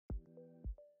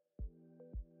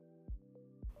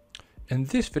In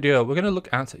this video, we're going to look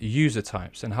at user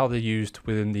types and how they're used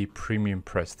within the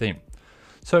PremiumPress theme.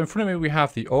 So in front of me, we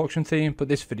have the auction theme, but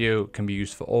this video can be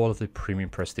used for all of the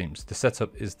PremiumPress themes. The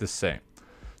setup is the same.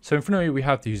 So in front of me, we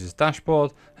have the user's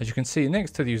dashboard. As you can see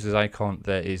next to the user's icon,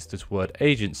 there is this word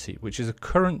agency, which is a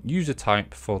current user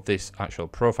type for this actual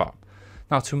profile.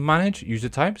 Now to manage user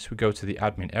types, we go to the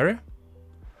admin area.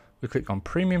 We click on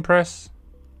PremiumPress.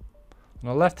 On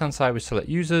the left-hand side, we select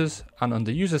users, and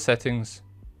under user settings,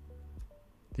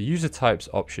 the user types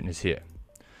option is here.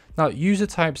 Now, user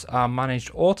types are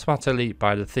managed automatically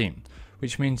by the theme,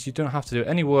 which means you don't have to do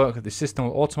any work. The system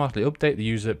will automatically update the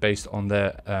user based on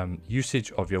their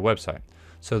usage of your website.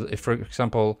 So if, for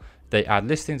example, they add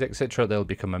listings, etc., they'll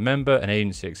become a member, an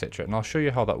agency, etc. And I'll show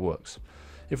you how that works.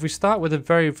 If we start with the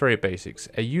very basics,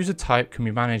 a user type can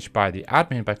be managed by the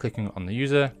admin by clicking on the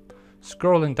user,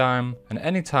 scrolling down, and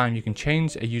anytime you can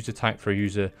change a user type for a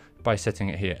user by setting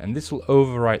it here, and this will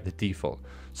overwrite the default.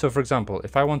 So for example,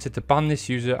 if I wanted to ban this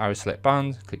user, I would select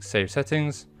ban, click save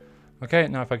settings. Okay,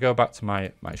 now if I go back to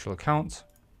my actual account,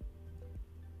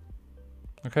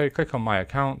 okay, click on my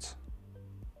account.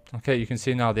 Okay, you can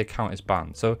see now the account is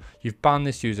banned. So you've banned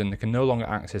this user and they can no longer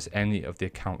access any of the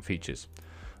account features.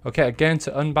 Okay, again,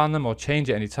 to unban them or change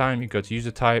it anytime, you go to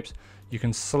user types. You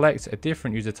can select a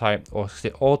different user type or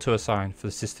set auto assign for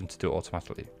the system to do it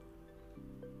automatically.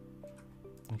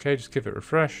 Okay, just give it a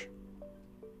refresh.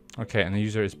 Okay, and the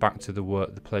user is back to the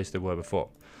place they were before.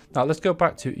 Now let's go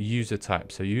back to user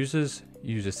types. So users,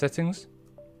 user settings,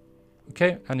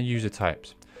 okay, and the user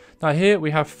types. Now here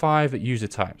we have 5 user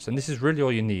types, and this is really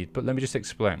all you need, but let me just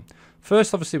explain.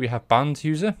 First, obviously we have banned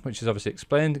user, which is obviously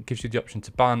explained. It gives you the option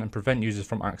to ban and prevent users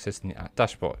from accessing the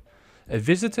dashboard. A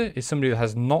visitor is somebody that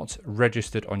has not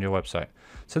registered on your website.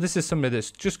 So this is somebody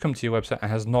that's just come to your website and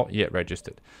has not yet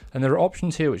registered. And there are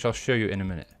options here which I'll show you in a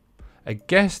minute. A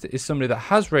guest is somebody that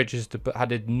has registered but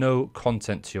added no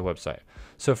content to your website.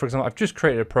 So for example, I've just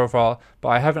created a profile, but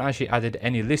I haven't actually added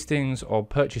any listings or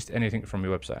purchased anything from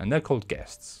your website, and they're called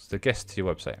guests, the guests to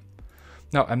your website.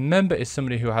 Now, a member is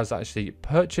somebody who has actually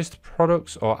purchased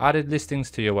products or added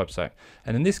listings to your website.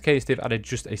 And in this case, they've added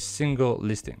just a single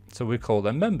listing. So we call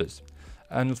them members.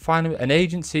 And finally, an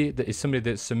agency that is somebody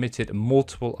that's submitted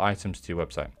multiple items to your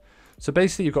website. So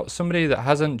basically, you've got somebody that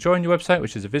hasn't joined your website,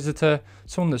 which is a visitor,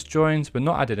 someone that's joined but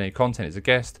not added any content is a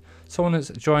guest, someone that's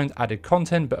joined, added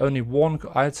content but only one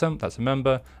item, that's a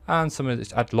member, and someone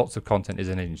that's added lots of content is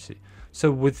an agency.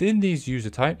 So within these user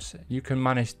types, you can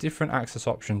manage different access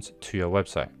options to your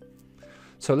website.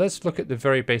 So let's look at the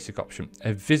very basic option,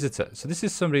 a visitor. So this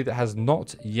is somebody that has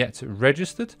not yet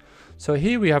registered. So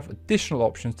here we have additional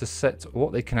options to set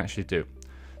what they can actually do.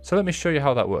 So let me show you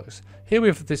how that works. Here we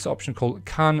have this option called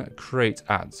can create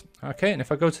ads. Okay, and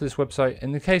if I go to this website,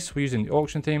 in the case we're using the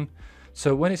auction theme,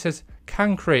 so when it says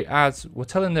can create ads, we're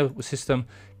telling the system,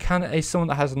 can someone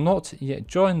that has not yet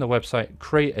joined the website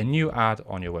create a new ad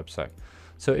on your website?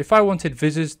 So if I wanted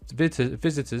visitors to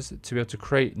be able to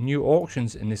create new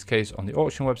auctions, in this case on the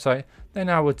auction website, then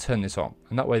I would turn this on,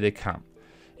 and that way they can.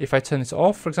 If I turn this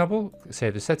off, for example,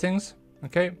 save the settings,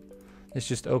 okay, let's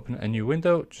just open a new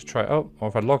window, just try it out, or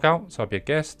if I log out, so I'll be a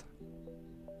guest.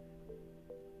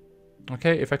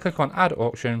 Okay, if I click on add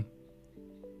auction,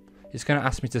 it's going to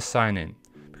ask me to sign in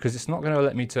because it's not going to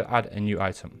let me to add a new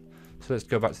item. So let's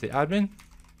go back to the admin.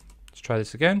 Let's try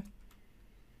this again.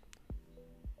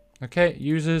 Okay,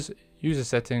 users, user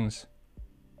settings,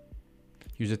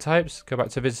 user types, go back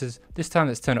to visitors. This time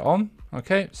let's turn it on.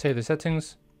 Okay, save the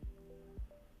settings.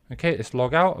 Okay, let's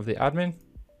log out of the admin.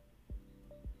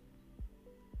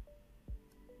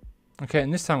 Okay,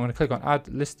 and this time I'm going to click on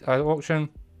add auction.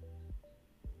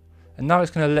 And now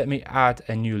it's going to let me add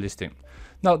a new listing.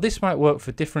 Now this might work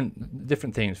for different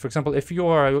things. For example, if you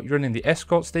are running the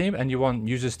escorts theme and you want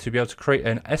users to be able to create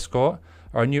an escort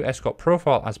or a new escort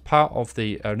profile as part of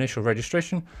the initial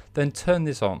registration, then turn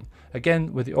this on.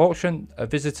 Again, with the auction, a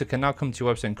visitor can now come to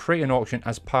your website and create an auction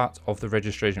as part of the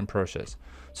registration process.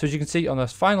 So as you can see on the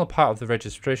final part of the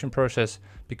registration process,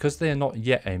 because they are not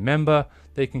yet a member,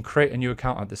 they can create a new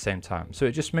account at the same time. So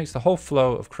it just makes the whole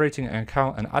flow of creating an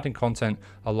account and adding content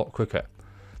a lot quicker.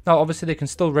 Now, obviously they can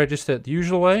still register the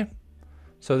usual way.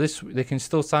 So they can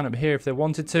still sign up here if they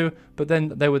wanted to, but then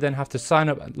they would then have to sign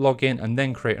up, log in, and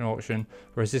then create an auction.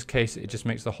 Whereas this case, it just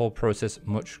makes the whole process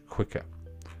much quicker.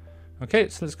 Okay,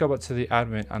 so let's go back to the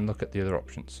admin and look at the other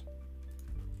options.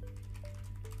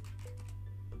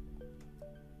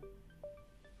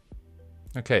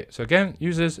 Okay, so again,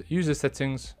 users, user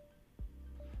settings,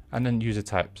 and then user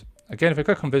types. Again, if I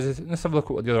click on visit, let's have a look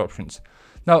at what the other options.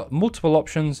 Now, multiple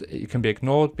options, it can be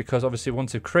ignored because obviously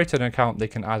once they've created an account, they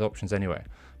can add options anyway.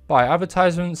 Buy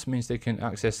advertisements means they can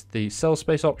access the sell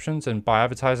space options and buy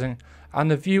advertising. And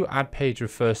the view ad page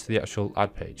refers to the actual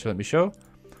ad page. So let me show.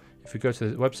 If we go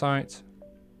to the website.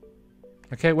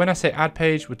 Okay, when I say ad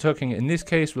page, we're talking, in this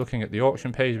case, we're looking at the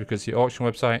auction page because the auction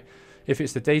website, if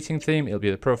it's the dating theme, it'll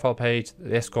be the profile page,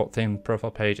 the escort theme, profile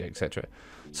page, etc.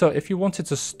 So if you wanted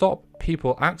to stop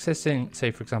people accessing,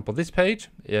 say, for example, this page,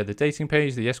 the dating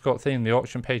page, the escort theme, the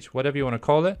auction page, whatever you want to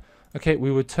call it, okay,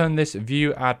 we would turn this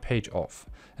view ad page off.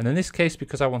 And in this case,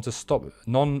 because I want to stop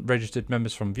non-registered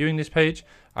members from viewing this page,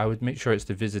 I would make sure it's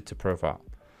the visitor profile.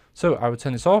 So I would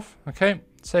turn this off, okay,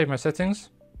 save my settings.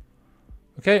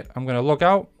 Okay, I'm going to log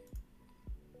out.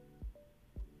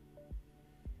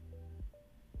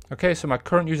 Okay, so my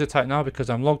current user type now,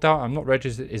 because I'm logged out, I'm not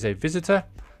registered, is a visitor.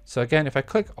 So again, if I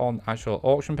click on actual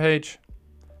auction page,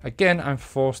 again, I'm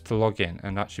forced to log in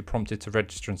and actually prompted to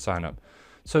register and sign up.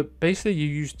 So basically you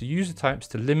use the user types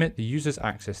to limit the user's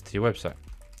access to your website.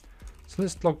 So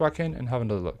let's log back in and have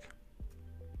another look.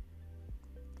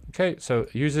 Okay, so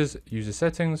users, user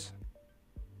settings,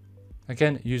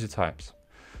 again, user types.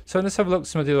 So let's have a look at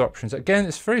some of the other options. Again,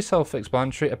 it's very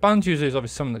self-explanatory. A banned user is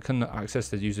obviously someone that cannot access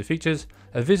the user features.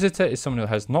 A visitor is someone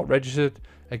who has not registered.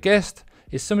 A guest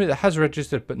is somebody that has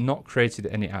registered but not created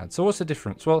any ads. So what's the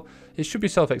difference? Well, it should be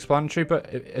self-explanatory, but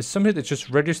as somebody that's just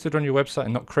registered on your website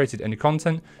and not created any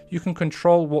content, you can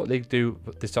control what they do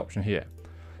with this option here.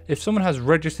 If someone has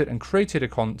registered and created a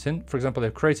content, for example,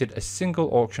 they've created a single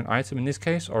auction item in this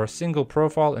case, or a single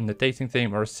profile in the dating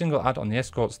theme, or a single ad on the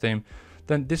escorts theme,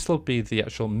 then this will be the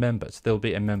actual members. They'll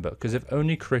be a member because they've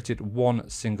only created one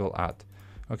single ad.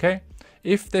 Okay.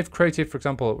 If they've created, for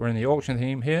example, we're in the auction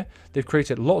theme here, they've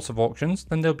created lots of auctions,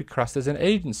 then they'll be classed as an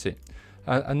agency.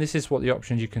 And this is what the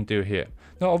options you can do here.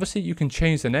 Now, obviously you can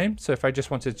change the name. So if I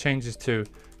just wanted to change this to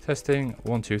testing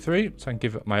 123, so I can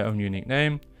give it my own unique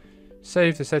name,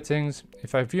 save the settings.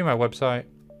 If I view my website,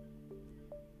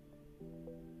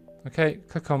 okay,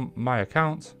 click on my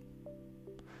account.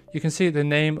 You can see the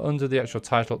name under the actual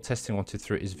title, testing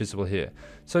 123, is visible here.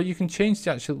 So you can change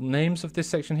the actual names of this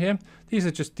section here. These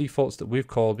are just defaults that we've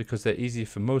called because they're easy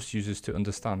for most users to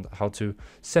understand how to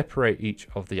separate each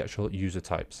of the actual user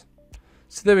types.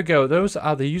 So there we go. Those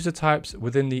are the user types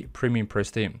within the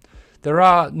PremiumPress theme. There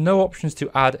are no options to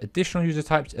add additional user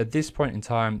types at this point in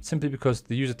time, simply because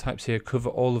the user types here cover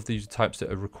all of the user types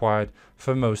that are required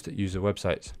for most user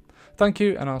websites. Thank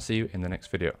you, and I'll see you in the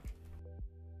next video.